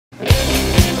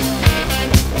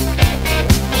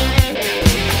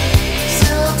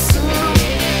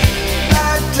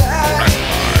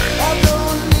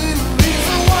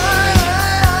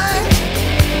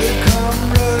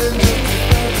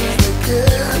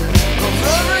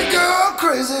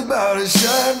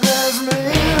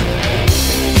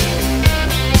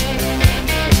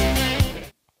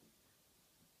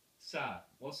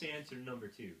false answer number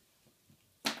 2.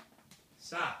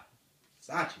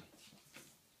 Sachi.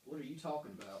 What are you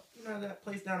talking about? You know that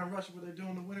place down in Russia where they're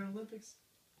doing the Winter Olympics?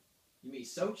 You mean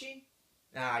Sochi?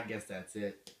 Nah, I guess that's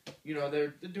it. You know, they're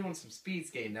doing some speed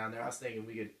skating down there. I was thinking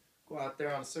we could go out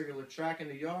there on a circular track in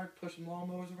the yard, push some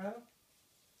lawnmowers around.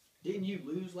 Didn't you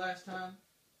lose last time?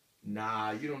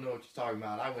 Nah, you don't know what you're talking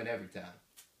about. I win every time.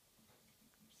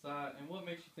 And what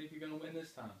makes you think you're going to win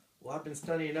this time? Well, I've been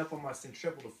studying up on my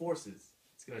centripetal forces.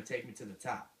 It's going to take me to the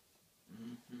top.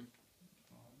 Mm-hmm.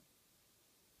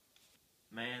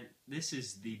 Man, this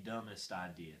is the dumbest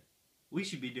idea. We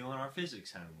should be doing our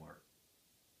physics homework.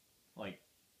 Like,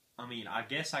 I mean, I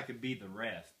guess I could be the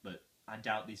ref, but I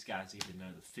doubt these guys even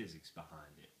know the physics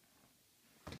behind it.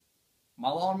 My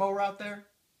lawnmower out there,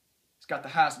 it's got the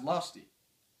highest velocity.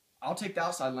 I'll take the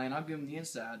outside lane, I'll give him the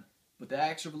inside, but the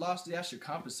extra velocity, I should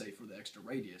compensate for the extra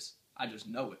radius. I just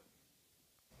know it.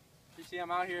 You see,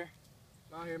 I'm out here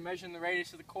measuring the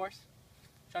radius of the course,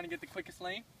 trying to get the quickest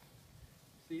lane.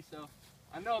 See, so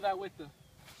I know that with the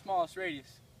smallest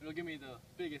radius, it'll give me the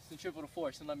biggest centripetal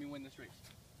force and let me win this race.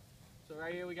 So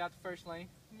right here we got the first lane,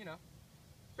 you know,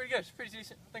 pretty good, it's pretty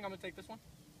decent. I think I'm gonna take this one.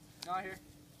 Out here,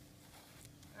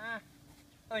 I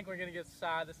think we're gonna get the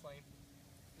side of this lane.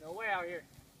 No way out here.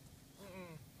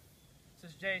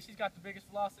 This is Jay, she's got the biggest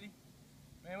velocity.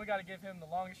 Man, we gotta give him the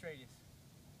longest radius.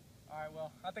 Alright,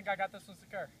 well, I think I got this one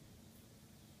secure.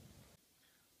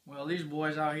 Well, these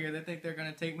boys out here, they think they're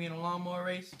going to take me in a lawnmower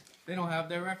race. They don't have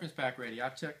their reference pack ready. I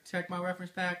check my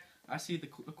reference pack. I see the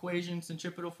equation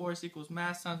centripetal force equals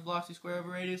mass times velocity squared over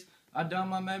radius. I've done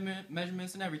my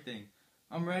measurements and everything.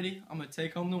 I'm ready. I'm going to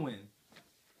take home the win.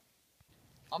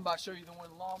 I'm about to show you the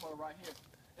win lawnmower right here.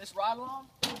 This ride along,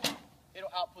 it'll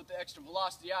output the extra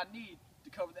velocity I need to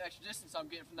cover the extra distance I'm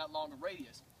getting from that longer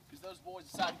radius. Because those boys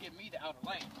decided to give me the outer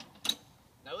lane.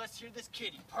 Now let's hear this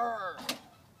kitty purr.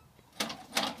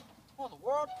 What in the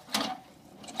world?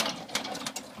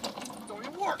 Don't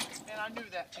even work. And I knew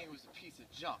that thing was a piece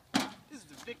of junk. This is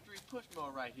the victory push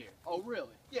mower right here. Oh,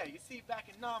 really? Yeah, you see, back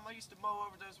in Nam, I used to mow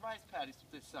over those rice paddies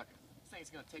with this sucker. This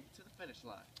thing's gonna take you to the finish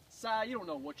line. Si, you don't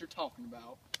know what you're talking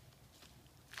about.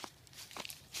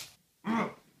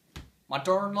 My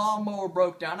darn lawnmower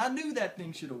broke down. I knew that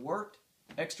thing should have worked.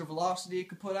 Extra velocity it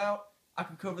could put out, I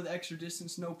could cover the extra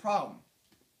distance no problem.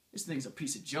 This thing's a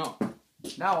piece of junk.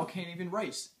 Now I can't even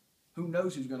race. Who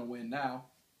knows who's going to win now?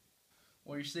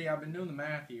 Well, you see, I've been doing the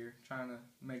math here, trying to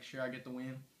make sure I get the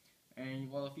win.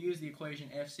 And, well, if you use the equation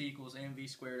FC equals mv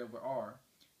squared over r,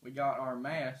 we got our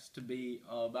mass to be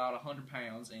about 100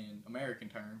 pounds in American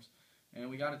terms. And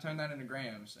we got to turn that into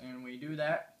grams. And when you do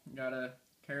that, you got to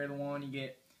carry the one, you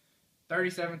get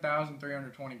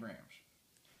 37,320 grams.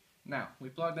 Now, we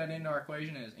plug that into our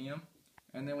equation as m,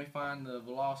 and then we find the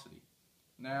velocity.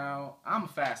 Now, I'm a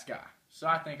fast guy, so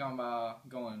I think I'm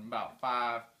going about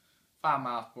 5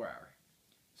 miles per hour.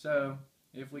 So,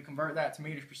 if we convert that to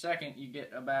meters per second, you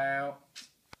get about,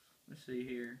 let's see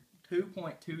here,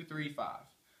 2.235.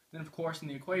 Then, of course, in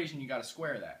the equation, you got to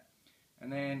square that.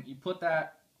 And then you put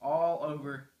that all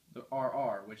over the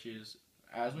RR, which is,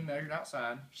 as we measured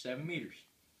outside, 7 meters.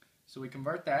 So we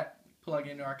convert that, plug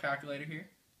into our calculator here,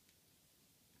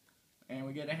 and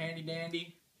we get a handy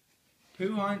dandy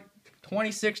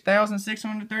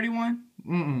 26,631.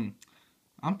 I'm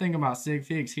thinking about sig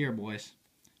figs here, boys.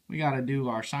 We got to do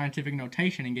our scientific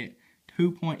notation and get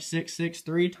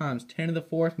 2.663 times 10 to the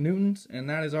 4th newtons, and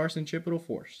that is our centripetal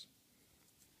force.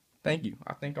 Thank you.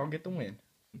 I think I'll get the win.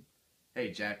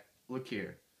 Hey, Jack, look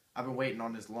here. I've been waiting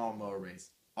on this lawnmower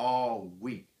race all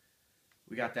week.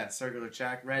 We got that circular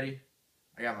track ready.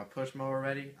 I got my push mower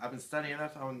ready. I've been studying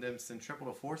up on them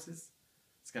centripetal forces.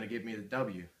 It's going to give me the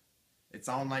W. It's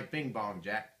on like bing bong,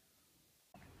 Jack.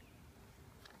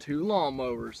 2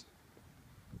 lawnmowers,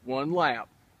 1 lap.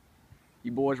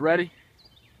 You boys ready?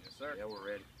 Yes, sir. Yeah, we're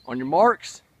ready. On your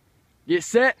marks, get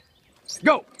set,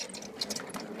 go!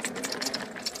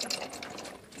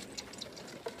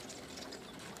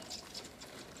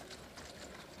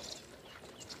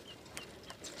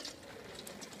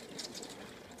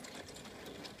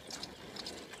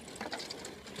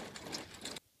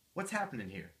 What's happening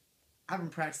here? I've been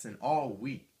practicing all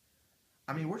week.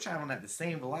 I mean, we're traveling at the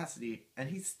same velocity, and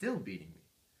he's still beating me.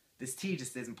 This T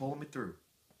just isn't pulling me through.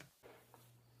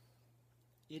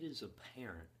 It is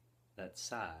apparent that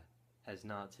psi has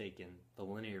not taken the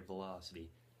linear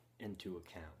velocity into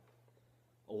account.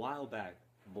 A while back,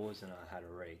 the boys and I had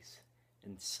a race,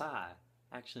 and psi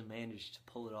actually managed to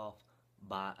pull it off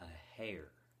by a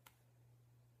hair.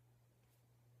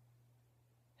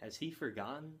 Has he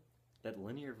forgotten that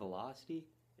linear velocity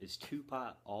is 2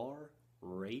 pi r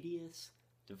radius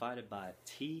divided by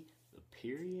t The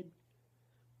period?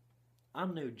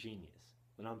 I'm no genius,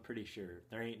 but I'm pretty sure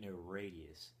there ain't no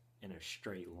radius in a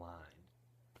straight line.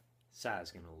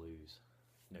 Psi's gonna lose,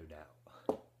 no doubt.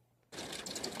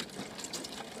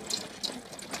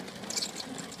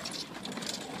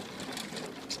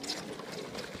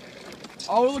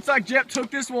 Oh, it looks like Jep took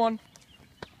this one.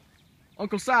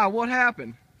 Uncle Si, what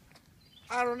happened?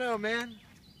 I don't know, man.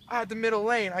 I had the middle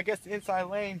lane. I guess the inside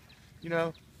lane, you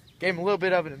know, gave him a little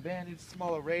bit of an advantage,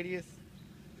 smaller radius.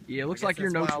 Yeah, looks I like guess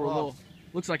your that's notes why I were a little. lost.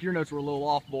 Looks like your notes were a little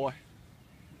off, boy.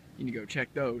 You need to go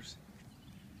check those.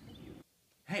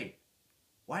 Hey,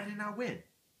 why didn't I win?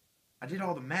 I did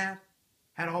all the math,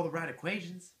 had all the right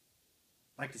equations.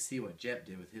 Like to see what Jep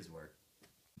did with his work.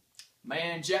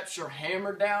 Man, Jep sure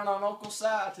hammered down on Uncle Si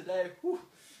today. Whew.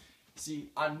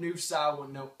 See, I knew Si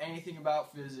wouldn't know anything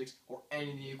about physics or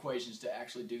any of the equations to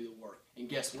actually do the work. And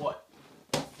guess what?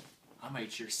 I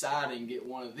made sure Si didn't get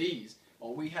one of these.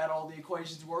 While we had all the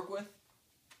equations to work with,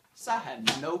 Si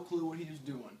had no clue what he was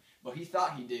doing. But he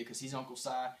thought he did because he's Uncle Si.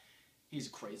 He's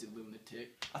a crazy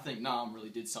lunatic. I think Nam really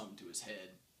did something to his head.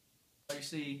 You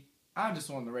see, I just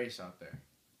won the race out there.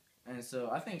 And so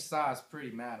I think Si's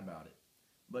pretty mad about it.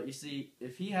 But you see,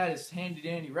 if he had his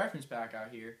handy-dandy reference pack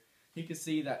out here, he could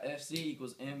see that FC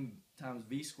equals m times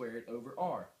v squared over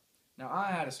r. Now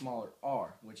I had a smaller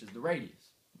r, which is the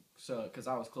radius, so because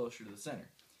I was closer to the center,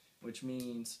 which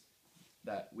means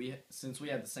that since we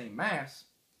had the same mass,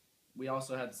 we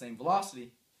also had the same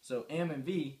velocity. So m and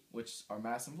v, which are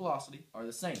mass and velocity, are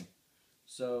the same.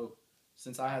 So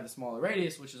since I had the smaller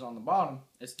radius, which is on the bottom,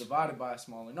 it's divided by a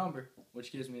smaller number,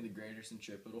 which gives me the greater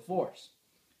centripetal force.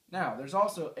 Now, there's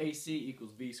also AC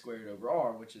equals v squared over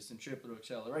r, which is centripetal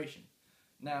acceleration.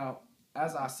 Now,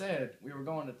 as I said, we were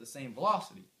going at the same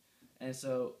velocity. And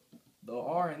so, the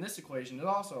r in this equation is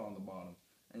also on the bottom.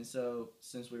 And so,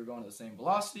 since we were going at the same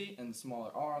velocity and the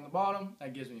smaller r on the bottom,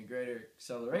 that gives me a greater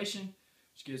acceleration,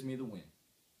 which gives me the win.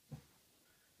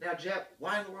 Now, Jep,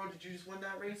 why in the world did you just win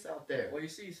that race out there? Well, you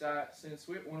see, since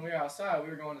when we were outside, we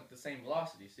were going at the same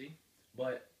velocity, see?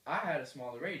 But I had a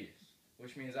smaller radius,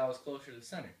 which means I was closer to the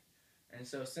center. And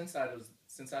so since I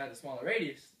had a smaller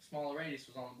radius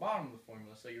was on the bottom of the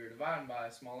formula, so you were dividing by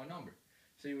a smaller number.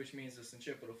 See, which means the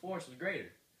centripetal force was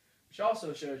greater. Which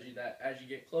also shows you that as you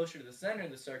get closer to the center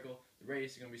of the circle, the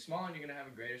radius is going to be smaller and you're going to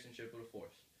have a greater centripetal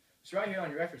force. It's right here on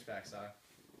your reference pack, Si.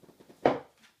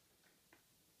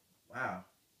 Wow.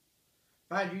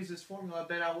 If I had used this formula, I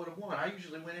bet I would have won. I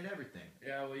usually win at everything.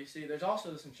 Yeah, well, you see, there's also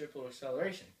the centripetal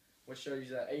acceleration, which shows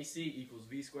you that AC equals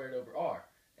v squared over r.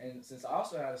 And since I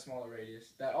also had a smaller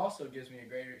radius, that also gives me a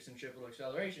greater centripetal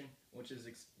acceleration, which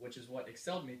is what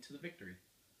excelled me to the victory.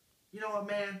 You know what,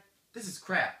 man? This is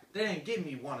crap. They didn't give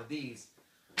me one of these.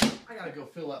 I gotta go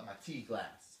fill up my tea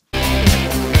glass.